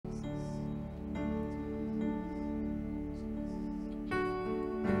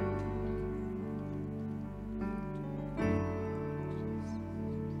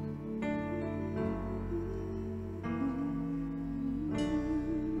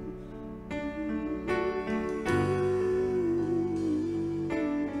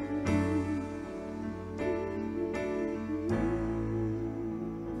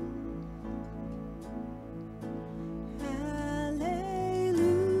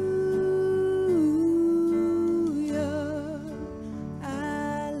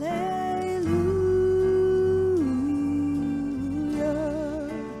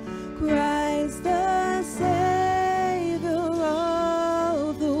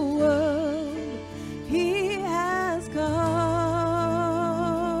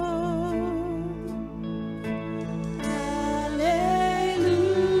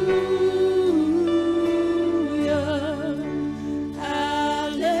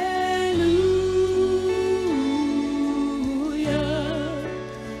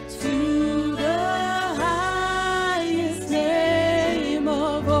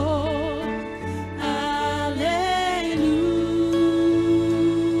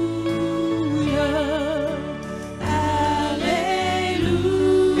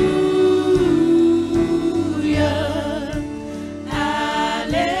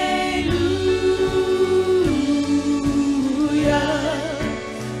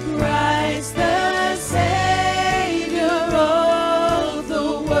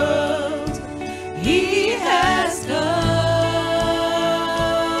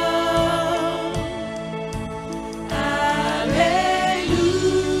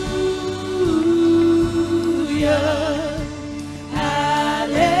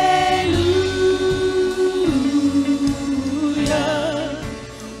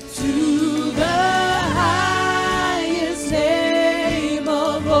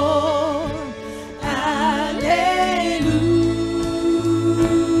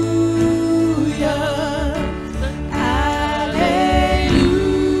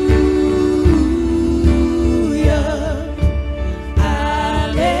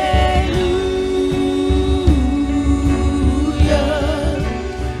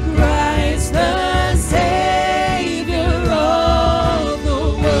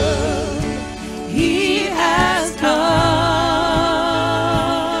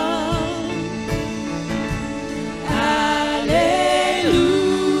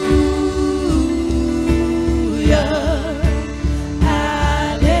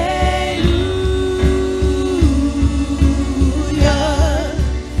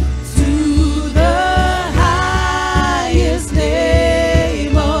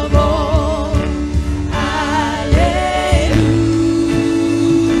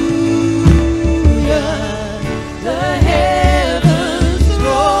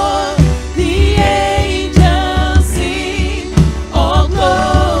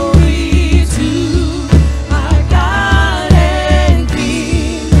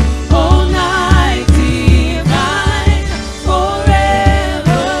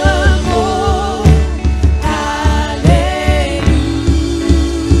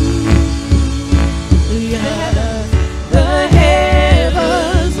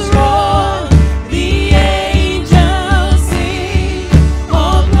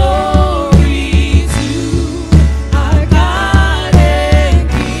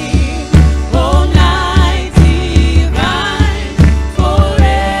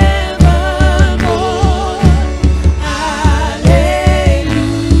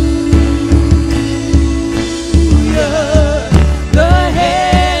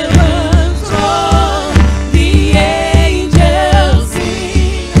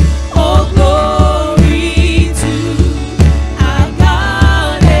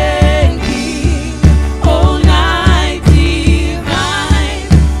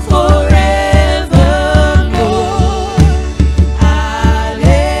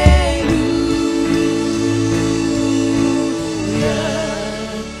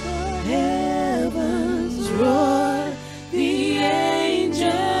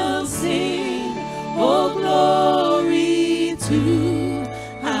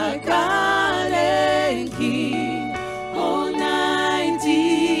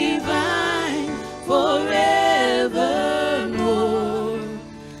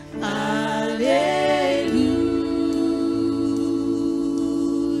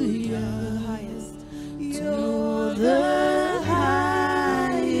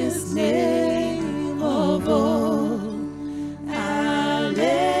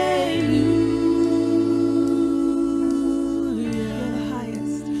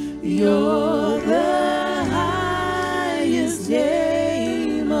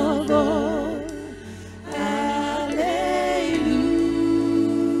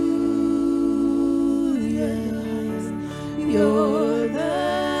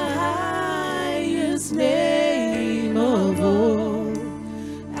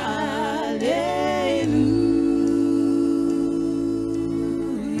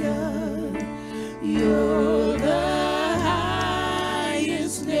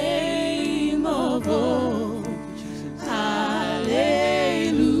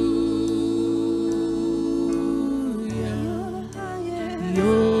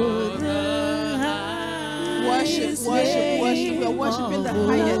worshiping the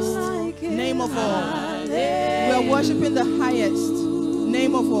highest name of all. We are worshiping the highest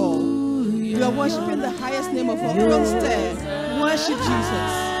name of all. We are worshiping the highest name of all. Don't stare. Worship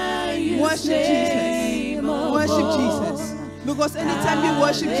Jesus. Worship Jesus. Worship Jesus. Because anytime you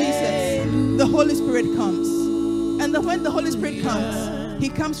worship Jesus, the Holy Spirit comes. And when the Holy Spirit comes, He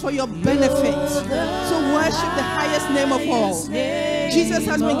comes for your benefit. So worship the highest name of all. Jesus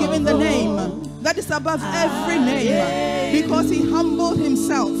has been given the name that is above every name, because He humbled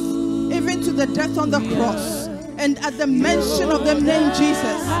Himself even to the death on the cross. And at the mention of the name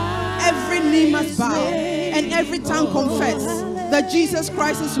Jesus, every knee must bow and every tongue confess that Jesus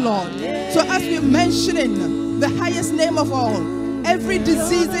Christ is Lord. So as we're mentioning the highest name of all, every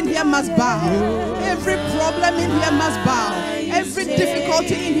disease in here must bow. Every problem in here must bow. Every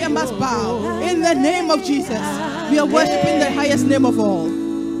difficulty in here must bow. In the name of Jesus, we are worshiping the highest name of all.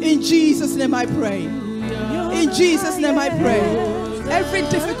 In Jesus' name I pray. In Jesus' name I pray. Every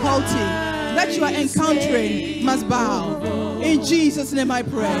difficulty that you are encountering must bow. In Jesus' name I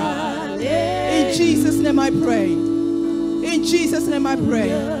pray. In Jesus' name I pray. In Jesus' name I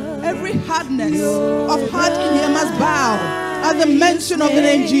pray. Every hardness of heart in here must bow at the mention of the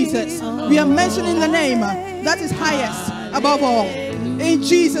name Jesus. We are mentioning the name that is highest above all. In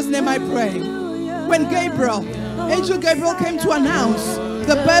Jesus' name I pray. When Angel Gabriel came to announce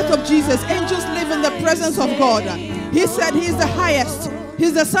the birth of Jesus, angels live in the presence of God. He said He is the highest.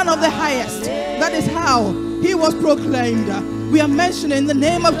 He's the Son of the highest. That is how He was proclaimed. We are mentioning the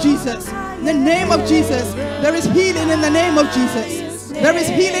name of Jesus. The name of Jesus. There is healing in the name of Jesus. There is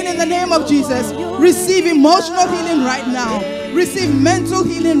healing in the name of Jesus. Receive emotional healing right now. Receive mental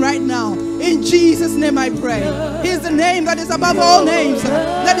healing right now. In Jesus' name I pray. He is the name that is above all names.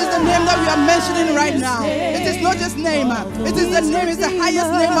 That is the name that we are mentioning right now. It is not just name. It is the name. It's the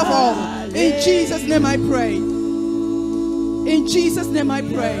highest name of all. In Jesus' name I pray. In Jesus' name I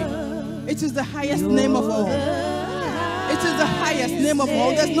pray. It is the highest name of all. It is the highest name of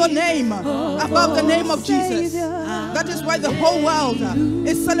all. There's no name above the name of Jesus. That is why the whole world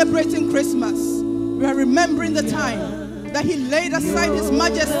is celebrating Christmas. We are remembering the time that He laid aside His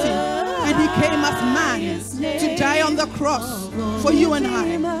majesty and He came as man to die on the cross for you and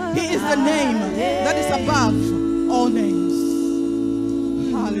I. He is the name that is above all names.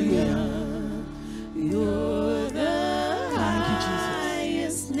 Hallelujah.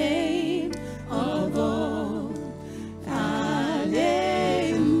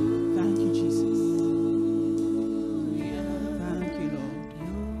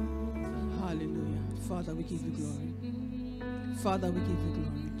 Father, we give you glory. Father, we give you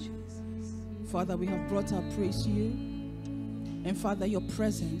glory. Father, we have brought our praise to you. And Father, your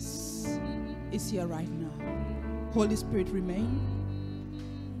presence is here right now. Holy Spirit, remain.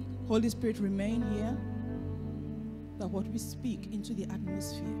 Holy Spirit, remain here. That what we speak into the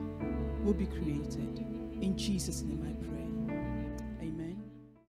atmosphere will be created. In Jesus' name I pray.